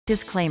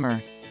Disclaimer.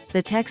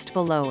 The text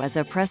below is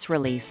a press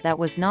release that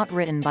was not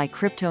written by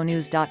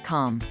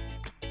CryptoNews.com.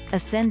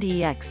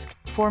 AsecendEX,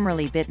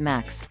 formerly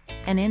BitMax,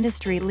 an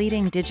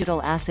industry-leading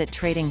digital asset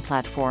trading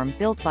platform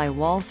built by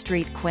Wall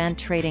Street quant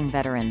trading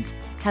veterans,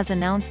 has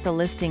announced the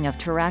listing of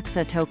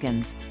Taraxa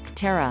tokens,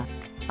 Terra,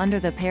 under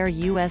the pair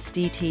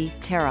USDT,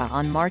 Terra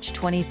on March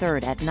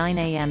 23 at 9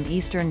 a.m.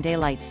 Eastern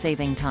Daylight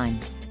Saving Time.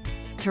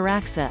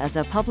 Taraxa is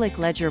a public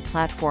ledger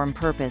platform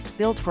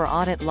purpose-built for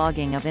audit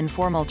logging of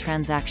informal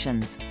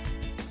transactions.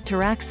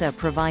 Taraxa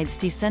provides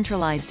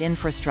decentralized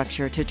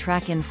infrastructure to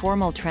track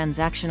informal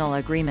transactional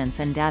agreements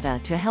and data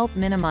to help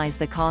minimize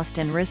the cost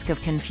and risk of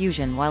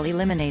confusion while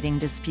eliminating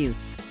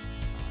disputes.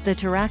 The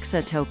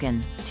Taraxa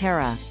token,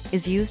 Terra,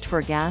 is used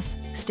for gas,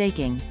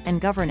 staking,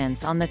 and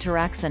governance on the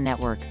Taraxa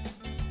network.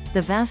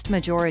 The vast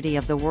majority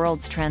of the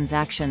world's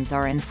transactions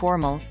are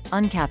informal,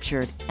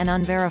 uncaptured, and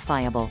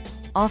unverifiable,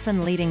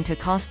 often leading to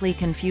costly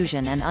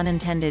confusion and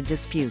unintended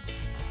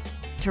disputes.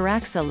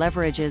 Taraxa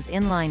leverages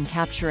inline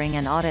capturing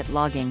and audit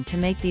logging to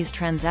make these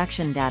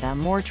transaction data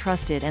more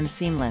trusted and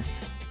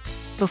seamless.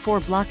 Before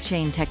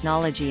blockchain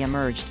technology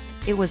emerged,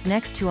 it was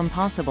next to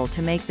impossible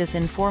to make this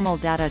informal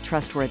data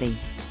trustworthy.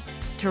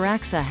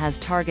 Taraxa has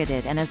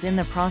targeted and is in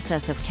the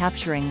process of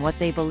capturing what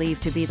they believe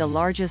to be the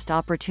largest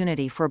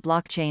opportunity for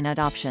blockchain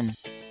adoption.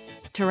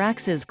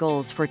 Taraxa's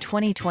goals for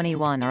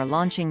 2021 are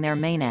launching their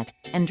mainnet,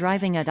 and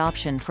driving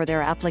adoption for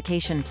their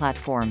application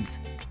platforms.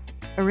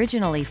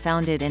 Originally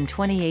founded in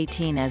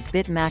 2018 as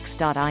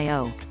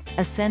BitMax.io,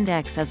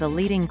 AsecendEX is a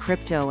leading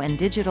crypto and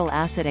digital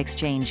asset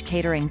exchange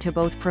catering to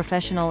both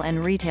professional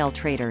and retail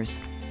traders.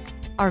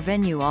 Our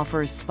venue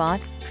offers spot,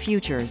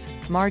 futures,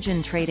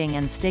 margin trading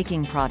and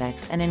staking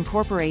products and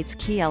incorporates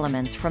key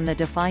elements from the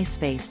DeFi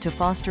space to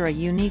foster a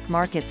unique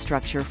market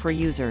structure for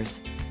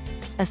users.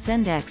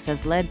 AsecendEX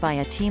is led by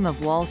a team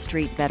of Wall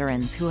Street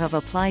veterans who have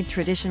applied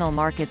traditional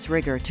markets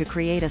rigor to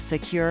create a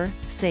secure,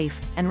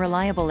 safe, and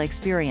reliable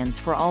experience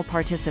for all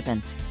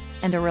participants,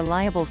 and a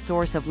reliable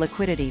source of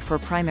liquidity for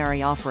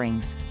primary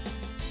offerings.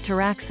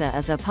 Taraxa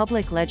is a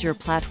public ledger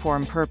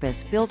platform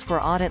purpose-built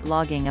for audit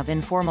logging of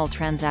informal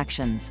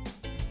transactions.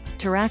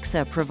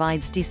 Taraxa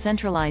provides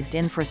decentralized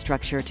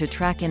infrastructure to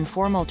track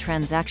informal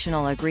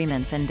transactional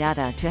agreements and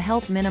data to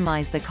help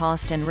minimize the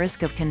cost and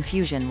risk of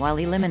confusion while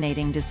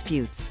eliminating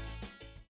disputes.